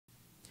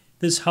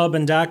This hub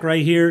and dock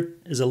right here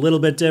is a little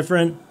bit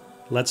different.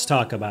 Let's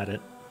talk about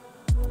it.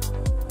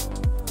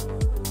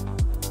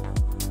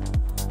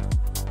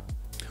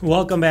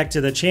 Welcome back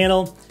to the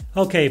channel.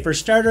 Okay, for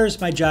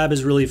starters, my job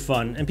is really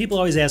fun, and people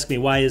always ask me,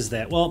 why is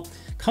that? Well,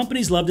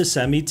 companies love to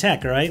send me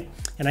tech, right?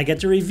 And I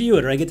get to review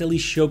it, or I get to at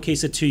least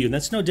showcase it to you, and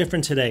that's no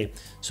different today.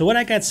 So what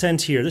I got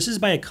sent here, this is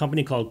by a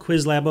company called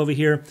Qwiizlab over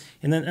here,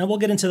 and we'll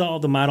get into all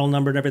the model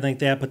number and everything like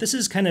that, but this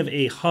is kind of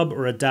a hub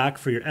or a dock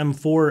for your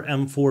M4,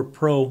 M4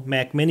 Pro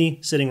Mac Mini,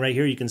 sitting right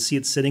here. You can see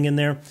it sitting in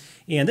there.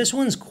 And this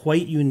one's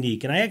quite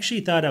unique, and I actually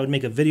thought I would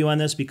make a video on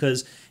this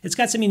because it's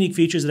got some unique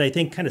features that I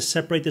think kind of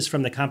separate this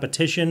from the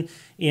competition,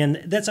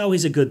 and that's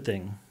always a good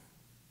thing.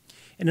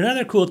 And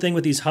another cool thing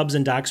with these hubs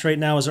and docks right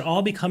now is they're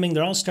all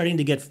starting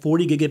to get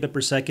 40 gigabit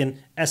per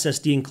second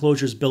SSD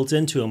enclosures built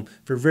into them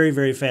for very,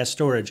 very fast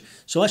storage.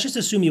 So let's just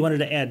assume you wanted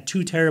to add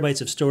 2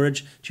 terabytes of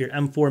storage to your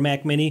M4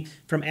 Mac Mini.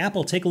 From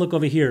Apple, take a look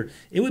over here.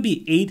 It would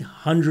be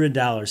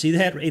 $800. See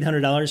that?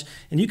 $800.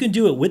 And you can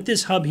do it with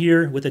this hub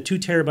here with a 2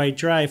 terabyte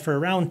drive for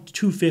around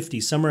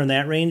 $250, somewhere in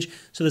that range.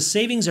 So the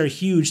savings are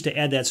huge to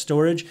add that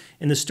storage.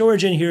 And the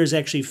storage in here is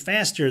actually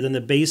faster than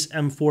the base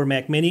M4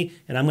 Mac Mini,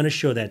 and I'm going to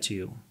show that to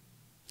you.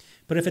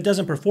 But if it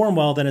doesn't perform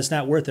well, then it's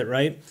not worth it,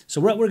 right?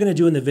 So what we're going to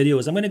do in the video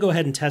is I'm going to go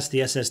ahead and test the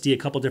SSD a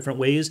couple different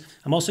ways.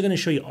 I'm also going to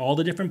show you all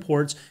the different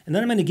ports, and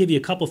then I'm going to give you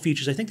a couple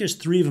features. I think there's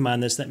 3 of them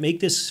on this that make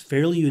this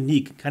fairly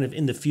unique kind of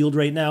in the field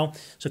right now.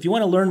 So if you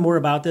want to learn more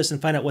about this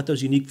and find out what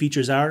those unique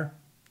features are,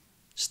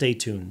 stay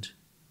tuned.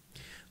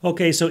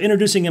 Okay, so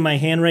introducing in my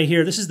hand right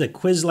here, this is the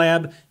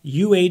Qwiizlab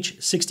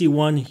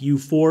UH61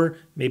 U4.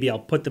 Maybe I'll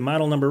put the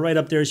model number right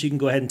up there so you can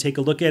go ahead and take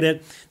a look at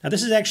it. Now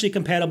this is actually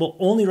compatible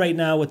only right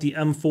now with the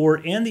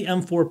M4 and the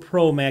M4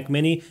 Pro Mac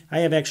Mini. I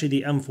have actually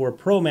the M4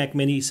 Pro Mac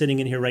Mini sitting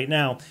in here right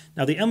now.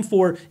 Now the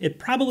M4, it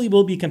probably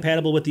will be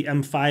compatible with the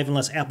M5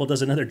 unless Apple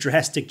does another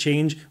drastic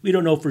change. We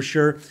don't know for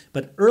sure,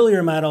 but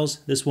earlier models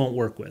this won't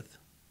work with.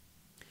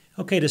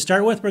 Okay, to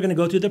start with, we're going to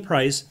go through the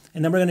price,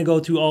 and then we're going to go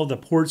through all the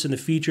ports and the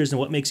features and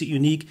what makes it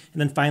unique,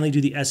 and then finally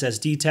do the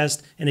SSD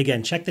test. And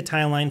again, check the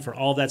timeline for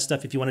all that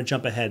stuff if you want to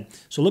jump ahead.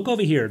 So look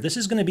over here. This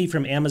is going to be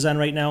from Amazon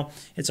right now.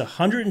 It's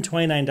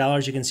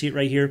 $129. You can see it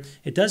right here.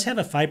 It does have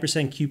a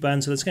 5%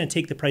 coupon, so that's going to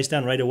take the price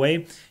down right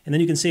away. And then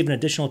you can save an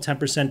additional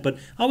 10%, but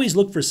always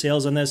look for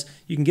sales on this.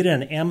 You can get it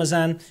on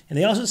Amazon, and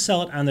they also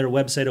sell it on their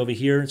website over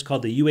here. It's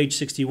called the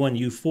UH61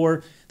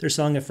 U4. They're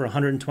selling it for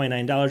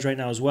 $129 right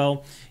now as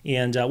well.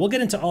 And we'll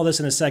get into all this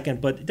in a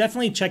second, but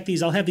definitely check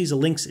these. I'll have these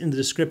links in the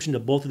description to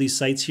both of these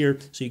sites here,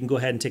 so you can go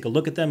ahead and take a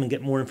look at them and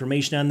get more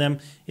information on them,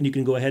 and you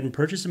can go ahead and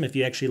purchase them if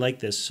you actually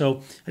like this.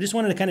 So I just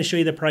wanted to kind of show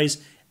you the price,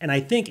 and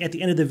I think at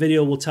the end of the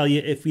video we'll tell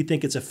you if we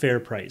think it's a fair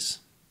price.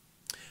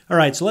 All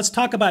right, so let's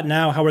talk about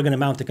now how we're going to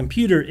mount the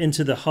computer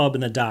into the hub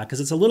and the dock, because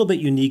it's a little bit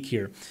unique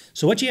here.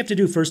 So what you have to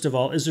do first of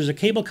all is there's a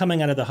cable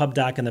coming out of the hub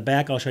dock in the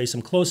back. I'll show you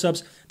some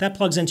close-ups. That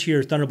plugs into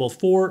your Thunderbolt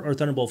 4 or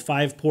Thunderbolt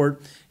 5 port,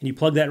 and you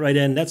plug that right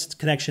in. That's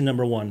connection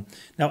number 1.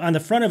 Now on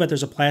the front of it,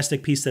 there's a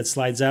plastic piece that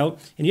slides out,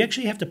 and you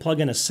actually have to plug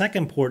in a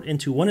second port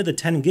into one of the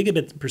 10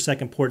 gigabit per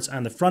second ports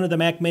on the front of the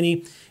Mac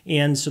Mini,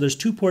 and so there's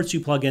 2 ports you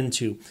plug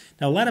into.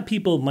 Now a lot of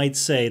people might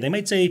say,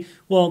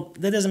 well,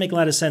 that doesn't make a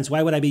lot of sense.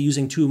 Why would I be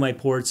using 2 of my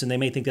ports? And they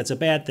may think that's a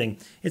bad thing.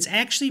 It's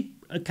actually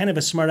kind of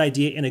a smart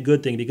idea and a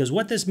good thing, because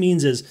what this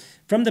means is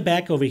from the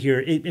back over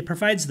here, it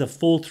provides the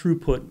full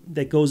throughput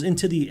that goes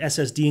into the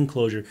SSD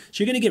enclosure.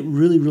 So you're going to get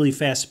really, really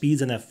fast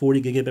speeds on that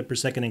 40 gigabit per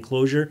second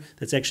enclosure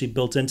that's actually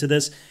built into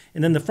this.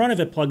 And then the front of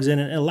it plugs in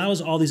and it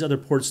allows all these other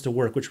ports to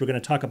work, which we're going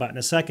to talk about in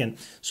a second.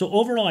 So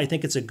overall, I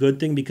think it's a good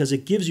thing because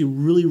it gives you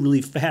really,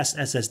 really fast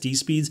SSD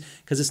speeds,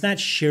 because it's not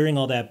sharing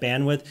all that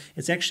bandwidth.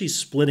 It's actually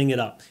splitting it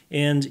up.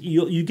 And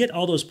you get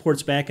all those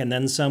ports back and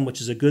then some,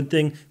 which is a good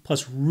thing,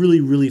 plus really,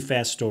 really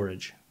fast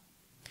storage.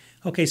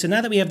 Okay, so now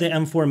that we have the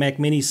M4 Mac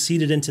Mini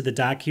seated into the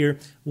dock here,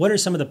 what are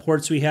some of the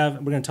ports we have?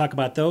 We're going to talk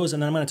about those,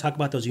 and then I'm going to talk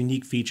about those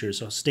unique features,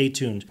 so stay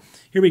tuned.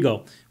 Here we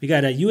go. We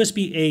got a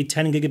USB-A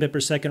 10 gigabit per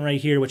second right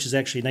here, which is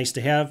actually nice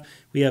to have.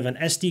 We have an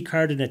SD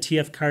card and a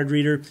TF card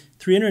reader,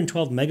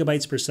 312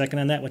 megabytes per second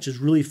on that, which is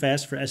really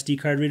fast for SD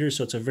card readers,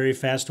 so it's a very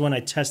fast one.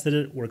 I tested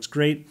it, works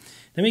great.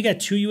 Then we got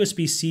 2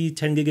 USB-C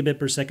 10 gigabit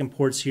per second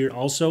ports here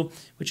also,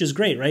 which is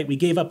great, right? We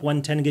gave up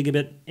one 10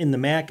 gigabit in the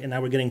Mac, and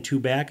now we're getting 2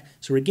 back.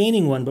 So we're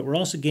gaining one, but we're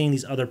also gaining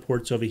these other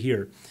ports over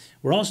here.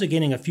 We're also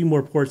gaining a few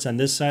more ports on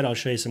this side. I'll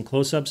show you some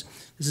close-ups.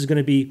 This is going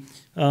to be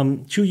 2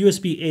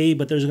 USB-A,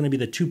 but there's going to be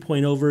the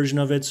 2.0 version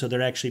of it, so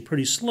they're actually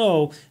pretty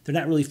slow. They're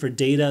not really for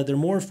data. They're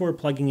more for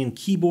plugging in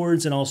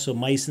keyboards and also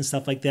mice and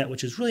stuff like that,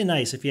 which is really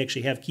nice if you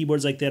actually have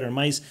keyboards like that or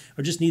mice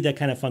or just need that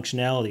kind of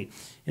functionality.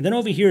 And then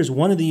over here is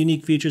one of the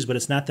unique features, but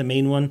it's not the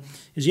main one,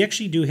 is you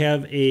actually do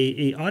have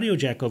a audio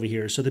jack over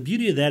here. So the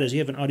beauty of that is you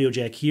have an audio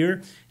jack here,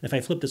 and if I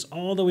flip this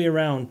all the way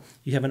around,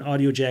 you have an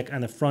audio jack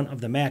on the front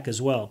of the Mac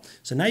as well.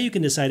 So now you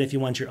can decide if you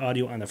want your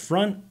audio on the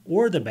front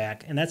or the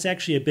back, and that's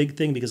actually a big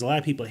thing because a lot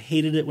of people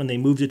hated it when they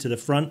moved it to the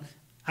front.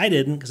 I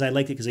didn't, because I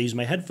liked it because I use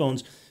my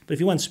headphones. But if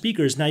you want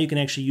speakers, now you can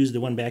actually use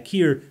the one back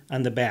here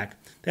on the back.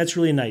 That's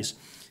really nice.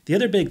 The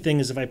other big thing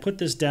is if I put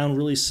this down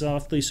really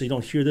softly so you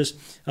don't hear this,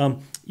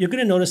 you're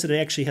going to notice that it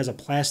actually has a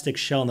plastic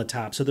shell on the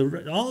top. So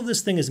all of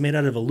this thing is made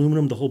out of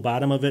aluminum, the whole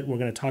bottom of it. We're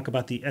going to talk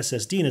about the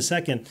SSD in a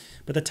second,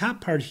 but the top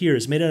part here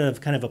is made out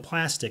of kind of a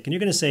plastic. And you're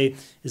going to say,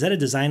 is that a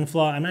design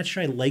flaw? I'm not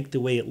sure I like the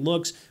way it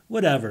looks,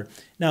 whatever.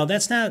 Now,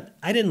 that's not,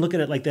 I didn't look at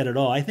it like that at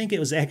all. I think it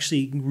was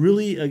actually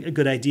really a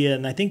good idea,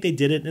 and I think they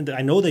did it, and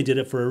I know they did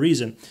it for a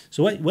reason.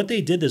 So what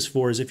they did this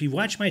for is, if you've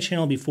watched my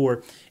channel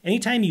before,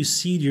 anytime you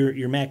seed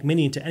your Mac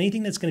Mini into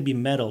anything that's going to be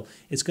metal,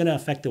 it's going to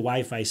affect the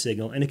Wi-Fi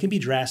signal, and it can be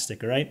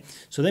drastic, all right?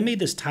 So they made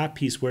this top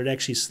piece where it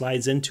actually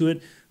slides into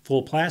it,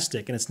 full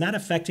plastic, and it's not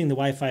affecting the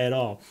Wi-Fi at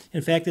all.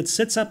 In fact, it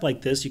sits up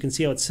like this. You can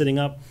see how it's sitting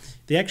up.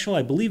 The actual,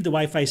 I believe the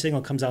Wi-Fi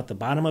signal comes out the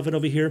bottom of it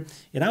over here,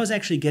 and I was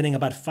actually getting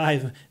about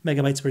 5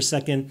 megabits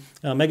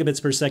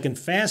per second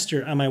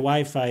faster on my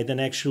Wi-Fi than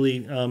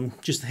actually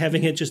just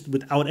having it just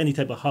without any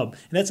type of hub.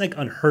 And that's like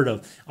unheard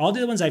of. All the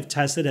other ones I've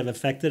tested have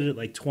affected it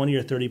like 20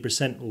 or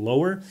 30%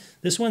 lower.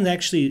 This one's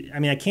actually, I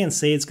mean, I can't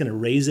say it's going to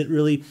raise it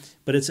really,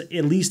 but it's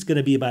at least going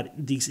to be about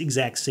the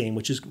exact same,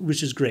 which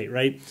is great,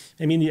 right?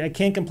 I mean, I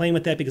can't complain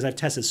with that because I've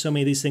tested so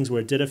many of these things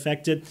where it did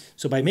affect it.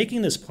 So by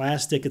making this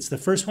plastic, it's the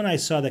first one I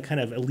saw that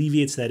kind of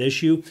alleviates that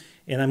issue,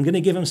 and I'm going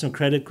to give them some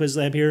credit,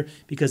 Qwiizlab, here,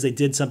 because they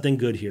did something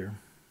good here.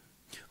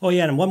 Oh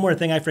yeah, and one more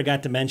thing I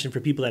forgot to mention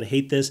for people that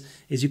hate this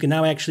is you can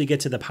now actually get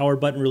to the power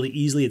button really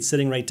easily. It's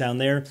sitting right down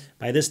there.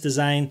 By this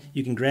design,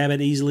 you can grab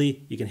it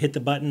easily, you can hit the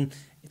button.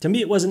 To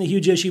me, it wasn't a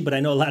huge issue, but I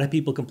know a lot of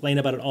people complain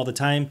about it all the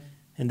time,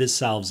 and this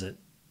solves it.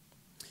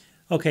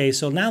 Okay,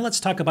 so now let's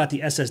talk about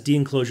the SSD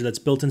enclosure that's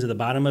built into the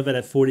bottom of it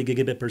at 40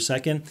 gigabit per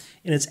second.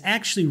 And it's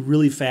actually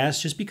really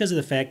fast just because of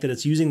the fact that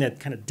it's using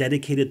that kind of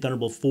dedicated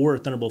Thunderbolt 4 or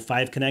Thunderbolt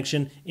 5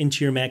 connection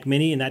into your Mac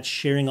Mini and not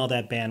sharing all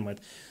that bandwidth.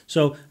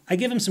 So I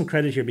give them some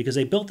credit here because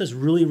they built this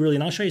really,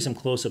 and I'll show you some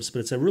close-ups, but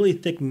it's a really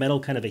thick metal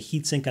kind of a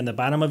heatsink on the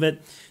bottom of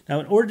it. Now,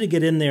 in order to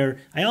get in there,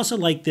 I also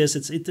like this.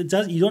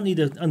 You don't need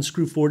to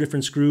unscrew 4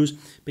 different screws,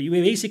 but you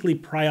basically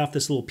pry off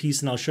this little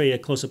piece, and I'll show you a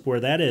close-up where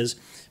that is.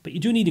 But you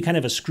do need to kind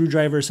of a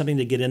screwdriver or something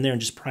to get in there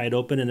and just pry it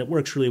open, and it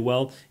works really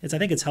well. I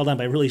think it's held on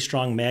by really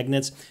strong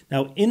magnets.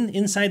 Now,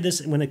 inside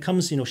this, when it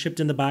comes,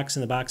 shipped in the box,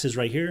 and the box is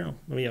right here.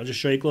 I'll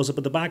just show you a close-up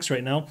of the box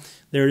right now.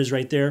 There it is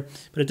right there.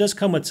 But it does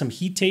come with some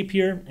heat tape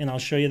here, and I'll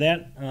show you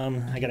that.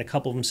 I got a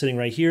couple of them sitting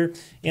right here,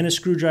 and a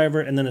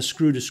screwdriver, and then a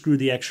screw to screw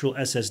the actual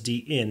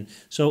SSD in.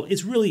 So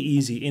it's really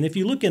easy. And if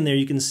you look in there,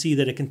 you can see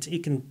that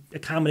it can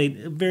accommodate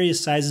various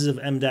sizes of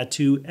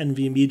M.2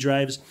 NVMe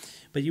drives.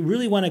 But you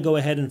really want to go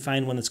ahead and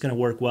find one that's going to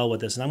work well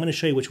with this. And I'm going to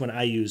show you which one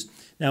I used.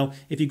 Now,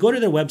 if you go to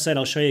their website,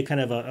 I'll show you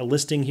kind of a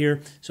listing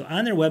here. So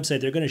on their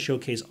website, they're going to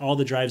showcase all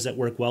the drives that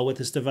work well with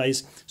this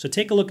device. So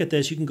take a look at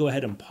this. You can go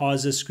ahead and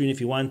pause this screen if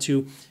you want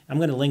to. I'm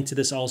going to link to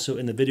this also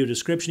in the video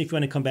description if you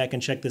want to come back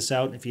and check this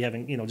out. If you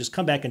haven't, just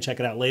come back and check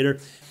it out later.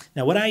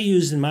 Now, what I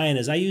used in mine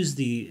is I used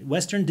the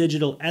Western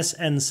Digital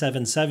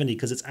SN770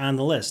 because it's on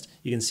the list.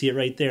 You can see it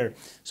right there.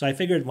 So I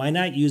figured, why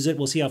not use it?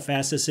 We'll see how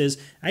fast this is.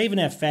 I even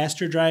have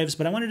faster drives,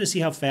 but I wanted to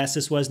see how fast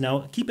this was.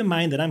 Now, keep in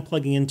mind that I'm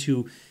plugging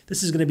into,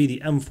 this is going to be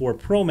the M4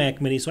 Pro Mac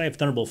Mini, so I have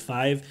Thunderbolt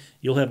 5.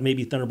 You'll have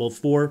maybe Thunderbolt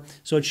 4.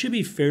 So it should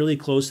be fairly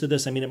close to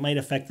this. I mean, it might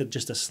affect it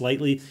just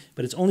slightly,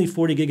 but it's only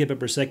 40 gigabit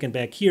per second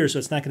back here, so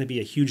it's not going to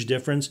be a huge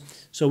difference.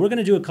 So we're going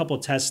to do a couple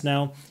tests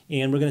now,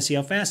 and we're going to see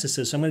how fast this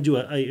is. So I'm going to do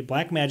a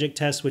BlackMagic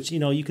test, which,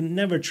 you can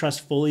never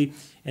trust fully.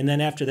 And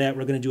then after that,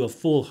 we're going to do a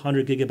full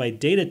 100 gigabyte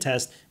data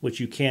test, which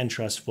you can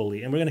trust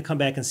fully. And we're going to come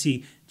back and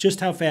see just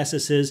how fast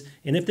this is,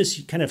 and if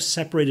this kind of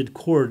separated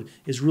cord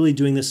is really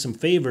doing this some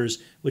favors,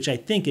 which I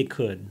think it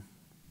could.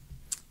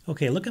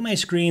 Okay, look at my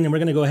screen, and we're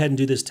going to go ahead and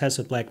do this test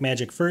with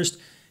BlackMagic first.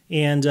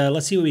 And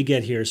let's see what we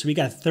get here. So we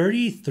got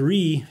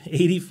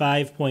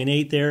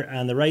 3385.8 there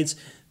on the writes,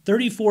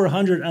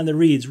 3400 on the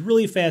reads,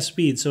 really fast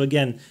speed. So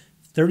again,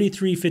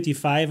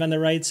 3355 on the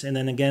writes, and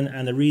then again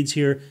on the reads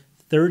here,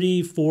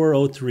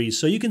 3403.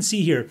 So you can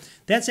see here,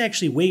 that's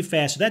actually way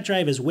faster. That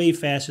drive is way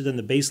faster than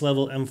the base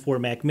level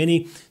M4 Mac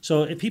Mini.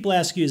 So if people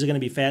ask you, is it going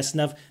to be fast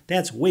enough?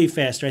 That's way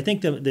faster. I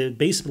think the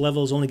base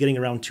level is only getting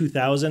around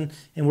 2,000,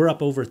 and we're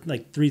up over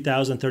like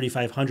 3,000,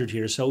 3,500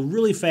 here. So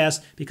really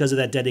fast because of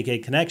that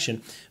dedicated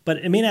connection. But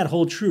it may not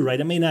hold true, right?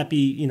 It may not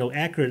be,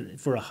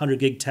 accurate for a 100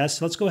 gig test.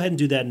 So let's go ahead and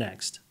do that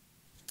next.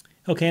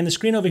 Okay, on the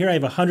screen over here, I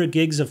have 100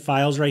 gigs of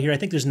files right here. I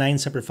think there's 9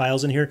 separate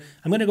files in here.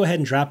 I'm going to go ahead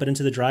and drop it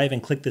into the drive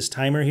and click this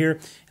timer here.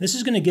 And this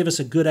is going to give us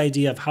a good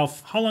idea of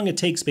how long it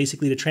takes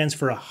basically to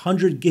transfer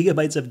 100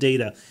 gigabytes of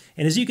data.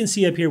 And as you can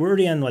see up here, we're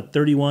already on,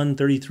 31,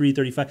 33,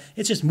 35.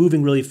 It's just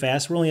moving really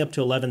fast. We're only up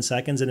to 11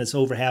 seconds, and it's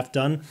over half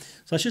done.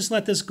 So let's just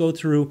let this go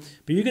through.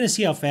 But you're going to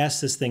see how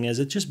fast this thing is.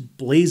 It just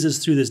blazes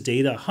through this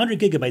data,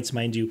 100 gigabytes,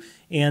 mind you.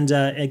 And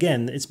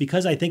again, it's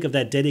because I think of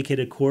that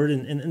dedicated cord.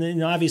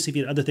 And obviously, if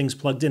you have other things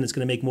plugged in, it's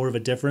going to make more of a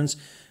difference.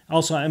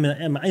 Also, I'm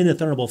in a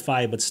Thunderbolt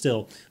 5, but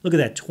still, look at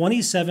that,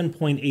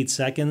 27.8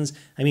 seconds.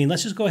 I mean,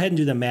 let's just go ahead and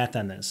do the math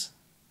on this.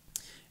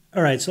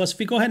 All right, so if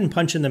we go ahead and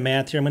punch in the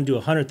math here, I'm going to do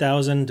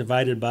 100,000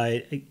 divided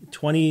by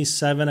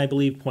 27, I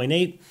believe,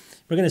 0.8.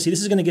 we're going to see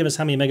this is going to give us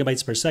how many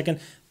megabytes per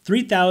second?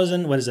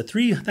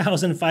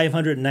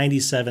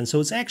 3,597. So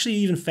it's actually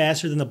even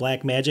faster than the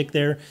BlackMagic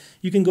there.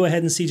 You can go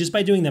ahead and see just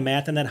by doing the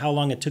math on that how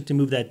long it took to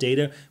move that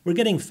data. We're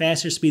getting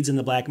faster speeds than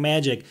the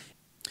BlackMagic.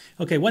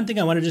 Okay, one thing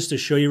I wanted just to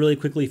show you really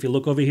quickly, if you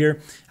look over here,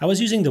 I was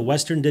using the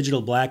Western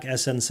Digital Black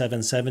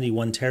SN770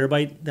 1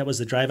 terabyte. That was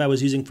the drive I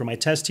was using for my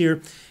test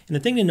here. And the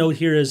thing to note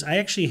here is I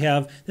actually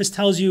have, this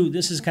tells you,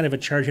 this is kind of a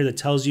chart here that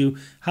tells you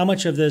how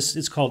much of this,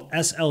 it's called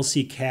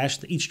SLC cache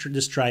that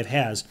this drive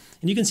has.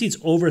 And you can see it's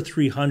over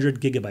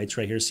 300 gigabytes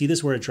right here. See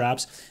this where it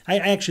drops? I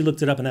actually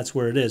looked it up and that's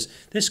where it is.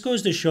 This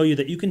goes to show you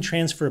that you can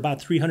transfer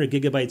about 300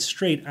 gigabytes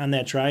straight on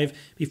that drive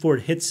before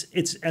it hits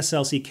its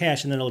SLC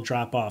cache and then it'll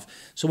drop off.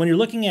 So when you're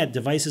looking at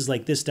devices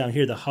like this down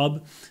here, the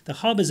hub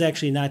is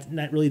actually not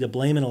really to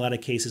blame in a lot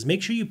of cases.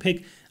 Make sure you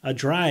pick a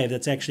drive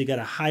that's actually got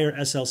a higher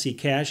SLC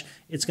cache.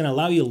 It's going to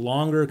allow you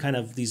longer kind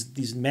of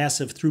these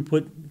massive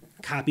throughput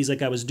copies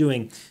like I was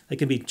doing. They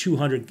can be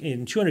 200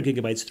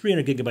 gigabytes,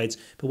 300 gigabytes.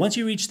 But once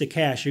you reach the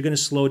cache, you're going to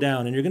slow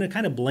down and you're going to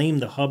kind of blame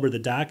the hub or the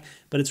dock,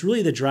 but it's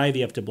really the drive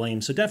you have to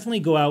blame. So definitely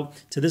go out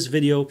to this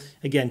video.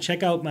 Again,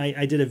 check out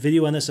I did a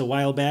video on this a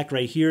while back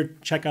right here.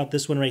 Check out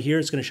this one right here.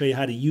 It's going to show you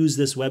how to use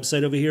this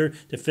website over here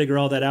to figure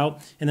all that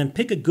out. And then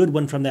pick a good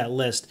one from that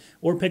list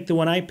or pick the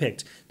one I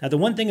picked. Now, the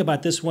one thing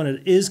about this one,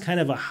 it is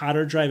kind of a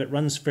hotter drive. It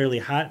runs fairly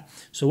hot.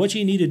 So what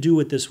you need to do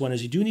with this one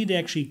is you do need to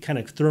actually kind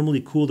of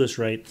thermally cool this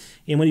right.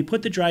 And when you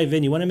put the drive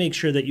in, you want to make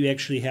sure that you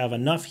actually have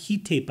enough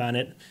heat tape on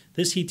it,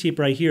 this heat tape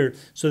right here,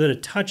 so that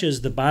it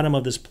touches the bottom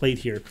of this plate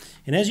here.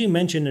 And as you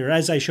mentioned, or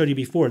as I showed you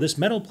before, this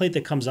metal plate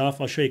that comes off,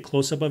 I'll show you a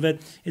close-up of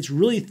it, it's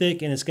really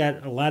thick and it's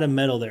got a lot of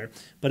metal there.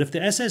 But if the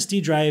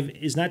SSD drive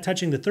is not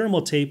touching the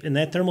thermal tape and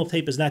that thermal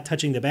tape is not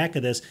touching the back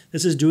of this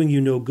is doing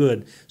you no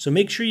good. So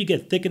make sure you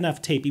get thick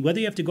enough tape, whether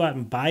you have to go out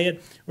and buy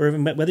it or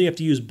whether you have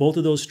to use both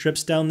of those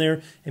strips down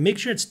there, and make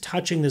sure it's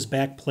touching this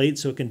back plate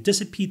so it can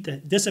dissipate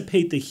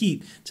the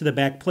heat to the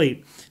back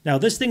plate. Now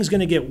this thing's going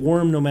to get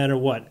warm no matter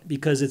what,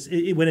 because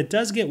when it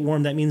does get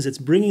warm, that means it's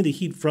bringing the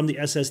heat from the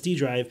SSD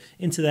drive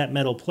into that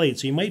metal plate.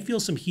 So you might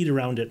feel some heat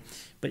around it,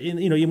 but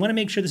you want to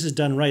make sure this is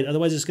done right.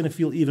 Otherwise, it's going to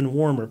feel even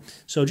warmer.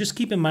 So just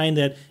keep in mind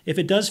that if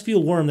it does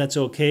feel warm, that's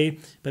okay,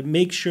 but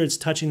make sure it's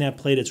touching that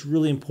plate. It's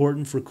really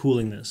important for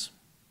cooling this.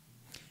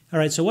 All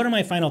right, so what are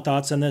my final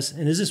thoughts on this?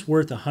 And is this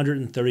worth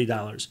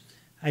 $130?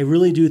 I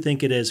really do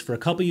think it is for a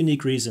couple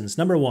unique reasons.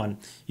 Number one,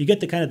 you get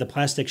the kind of the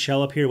plastic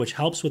shell up here, which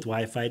helps with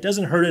Wi-Fi. It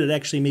doesn't hurt it. It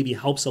actually maybe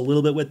helps a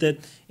little bit with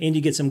it, and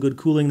you get some good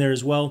cooling there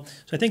as well.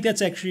 So I think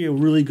that's actually a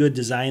really good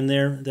design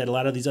there that a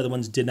lot of these other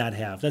ones did not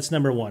have. That's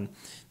number one.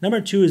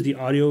 Number two is the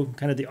audio,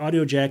 kind of the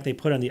audio jack they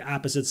put on the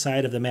opposite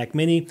side of the Mac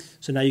Mini.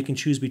 So now you can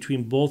choose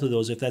between both of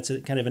those if that's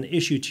kind of an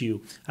issue to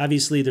you.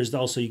 Obviously, there's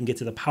also, you can get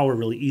to the power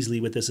really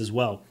easily with this as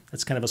well.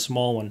 That's kind of a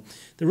small one.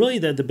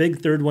 The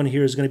big third one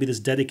here is going to be this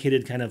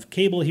dedicated kind of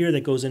cable here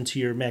that goes into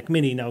your Mac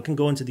Mini. Now it can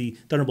go into the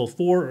Thunderbolt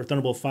 4 or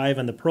Thunderbolt 5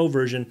 on the Pro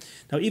version.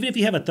 Now even if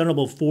you have a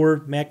Thunderbolt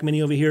 4 Mac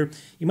Mini over here,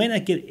 you might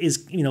not get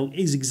is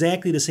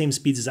exactly the same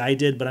speeds as I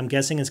did, but I'm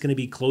guessing it's going to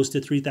be close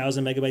to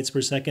 3,000 megabytes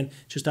per second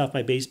just off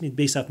my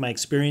based off my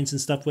experience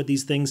and stuff with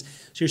these things.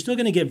 So you're still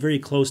going to get very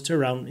close to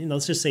around,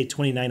 let's just say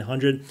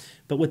 2,900.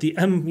 But with the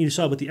you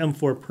saw with the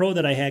M4 Pro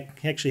that I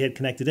actually had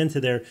connected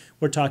into there,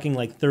 we're talking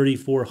like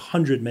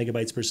 3,400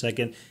 megabytes per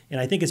second. And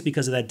I think it's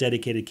because of that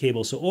dedicated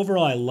cable. So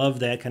overall, I love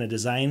that kind of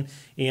design.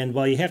 And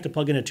while you have to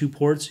plug into 2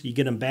 ports, you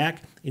get them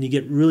back and you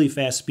get really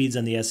fast speeds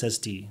on the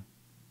SSD.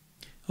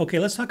 Okay,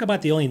 let's talk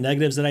about the only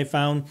negatives that I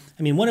found.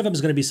 I mean, one of them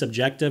is going to be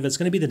subjective. It's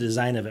going to be the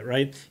design of it,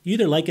 right? You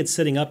either like it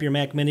sitting up your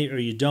Mac Mini or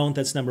you don't.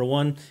 That's number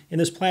one. And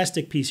this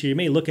plastic piece here, you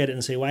may look at it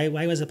and say, why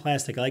was it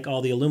plastic? I like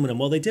all the aluminum.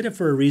 Well, they did it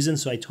for a reason,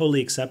 so I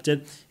totally accept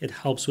it. It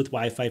helps with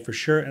Wi-Fi for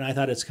sure, and I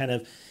thought it's kind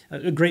of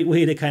a great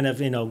way to kind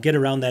of, get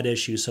around that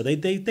issue. So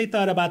they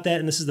thought about that,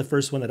 and this is the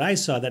first one that I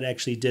saw that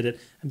actually did it.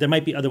 There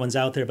might be other ones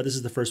out there, but this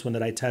is the first one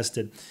that I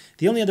tested.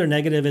 The only other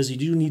negative is you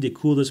do need to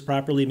cool this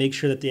properly. Make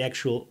sure that the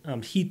actual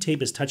heat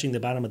tape is touching the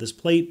bottom of this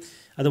plate.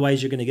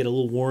 Otherwise, you're going to get a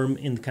little warm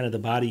in kind of the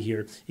body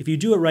here. If you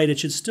do it right, it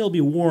should still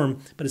be warm,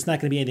 but it's not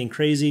going to be anything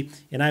crazy.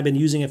 And I've been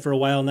using it for a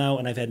while now,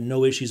 and I've had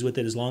no issues with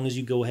it as long as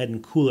you go ahead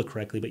and cool it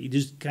correctly. But you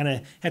just kind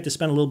of have to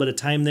spend a little bit of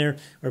time there,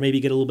 or maybe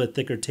get a little bit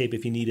thicker tape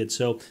if you need it.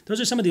 So those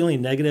are some of the only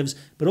negatives,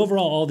 but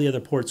overall, all the other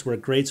ports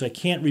work great. So I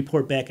can't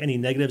report back any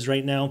negatives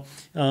right now,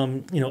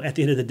 at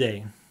the end of the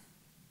day.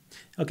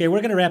 Okay, we're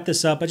going to wrap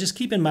this up, but just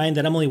keep in mind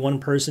that I'm only one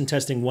person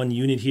testing one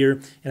unit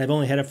here, and I've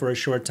only had it for a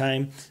short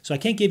time. So I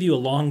can't give you a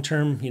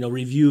long-term,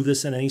 review of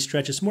this in any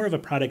stretch. It's more of a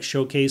product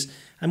showcase.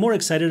 I'm more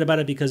excited about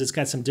it because it's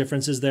got some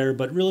differences there,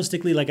 but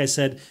realistically, like I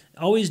said,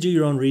 always do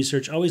your own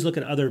research. Always look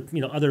at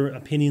other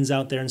opinions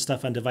out there and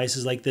stuff on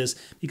devices like this,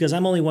 because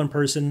I'm only one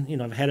person.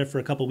 I've had it for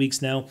a couple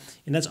weeks now,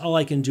 and that's all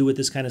I can do with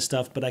this kind of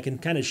stuff, but I can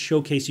kind of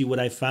showcase you what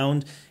I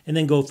found and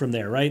then go from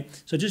there, right?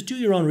 So just do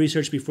your own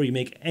research before you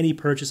make any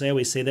purchase. I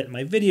always say that in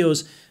my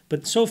videos,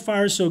 but so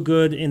far so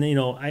good, and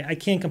I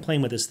can't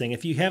complain with this thing.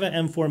 If you have an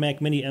M4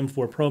 Mac Mini,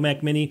 M4 Pro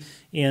Mac Mini,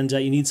 and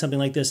you need something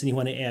like this, and you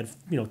want to add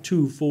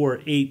 2,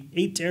 4,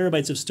 8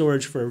 terabytes of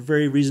storage for a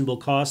very reasonable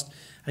cost,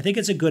 I think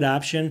it's a good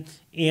option.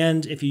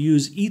 And if you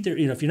use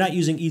if you're not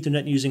using Ethernet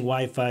and using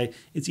Wi-Fi,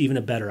 it's even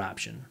a better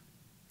option.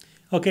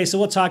 Okay, so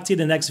we'll talk to you in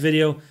the next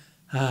video.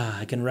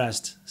 I can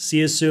rest. See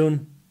you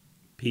soon.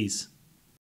 Peace.